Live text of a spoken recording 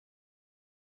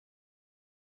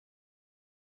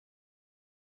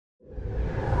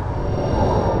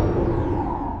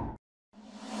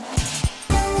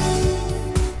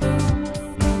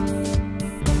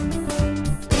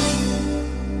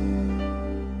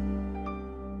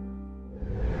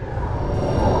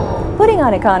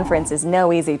Putting on a conference is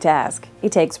no easy task.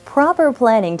 It takes proper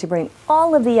planning to bring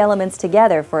all of the elements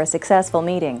together for a successful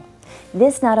meeting.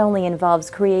 This not only involves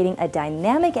creating a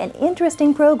dynamic and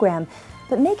interesting program,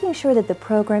 but making sure that the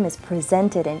program is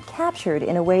presented and captured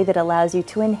in a way that allows you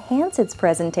to enhance its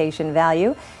presentation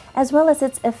value, as well as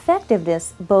its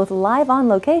effectiveness both live on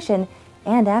location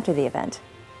and after the event.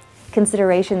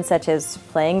 Considerations such as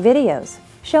playing videos,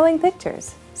 showing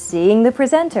pictures, seeing the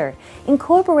presenter,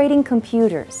 incorporating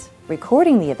computers,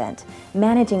 recording the event,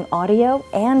 managing audio,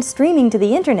 and streaming to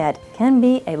the internet can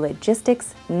be a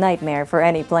logistics nightmare for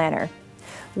any planner.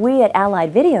 We at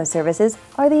Allied Video Services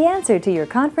are the answer to your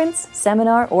conference,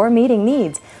 seminar, or meeting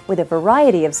needs with a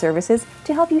variety of services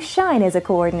to help you shine as a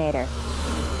coordinator.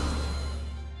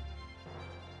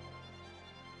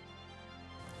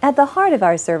 At the heart of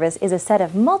our service is a set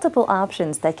of multiple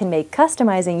options that can make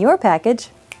customizing your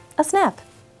package a snap.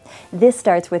 This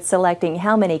starts with selecting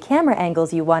how many camera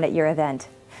angles you want at your event.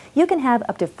 You can have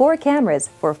up to 4 cameras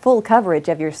for full coverage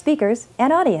of your speakers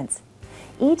and audience.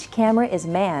 Each camera is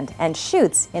manned and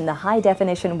shoots in the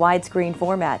high-definition widescreen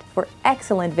format for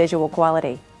excellent visual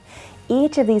quality.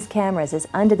 Each of these cameras is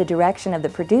under the direction of the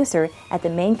producer at the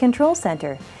main control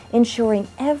center, ensuring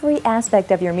every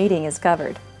aspect of your meeting is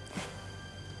covered.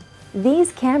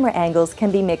 These camera angles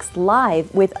can be mixed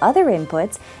live with other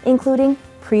inputs, including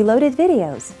preloaded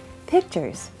videos,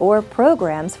 pictures, or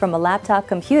programs from a laptop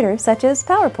computer such as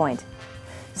PowerPoint.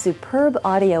 Superb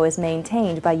audio is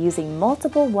maintained by using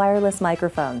multiple wireless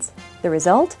microphones. The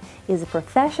result is a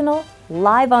professional,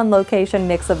 live-on-location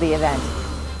mix of the event.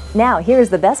 Now, here's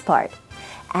the best part.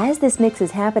 As this mix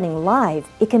is happening live,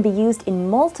 it can be used in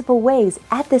multiple ways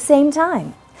at the same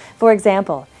time. For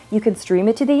example, you can stream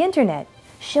it to the internet,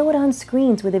 show it on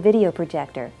screens with a video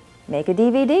projector, make a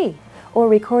DVD, or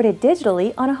record it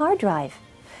digitally on a hard drive.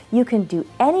 You can do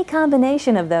any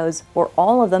combination of those or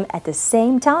all of them at the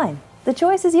same time. The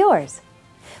choice is yours.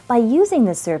 By using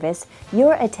this service,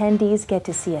 your attendees get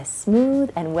to see a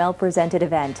smooth and well-presented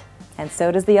event, and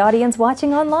so does the audience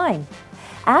watching online.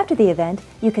 After the event,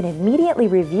 you can immediately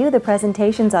review the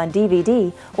presentations on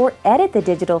DVD or edit the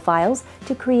digital files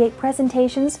to create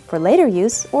presentations for later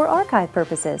use or archive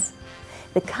purposes.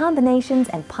 The combinations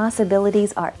and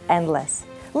possibilities are endless.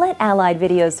 Let Allied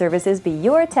Video Services be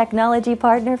your technology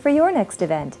partner for your next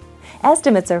event.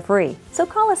 Estimates are free, so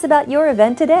call us about your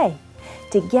event today.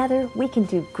 Together, we can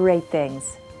do great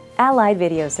things. Allied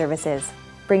Video Services,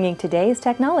 bringing today's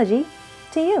technology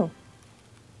to you.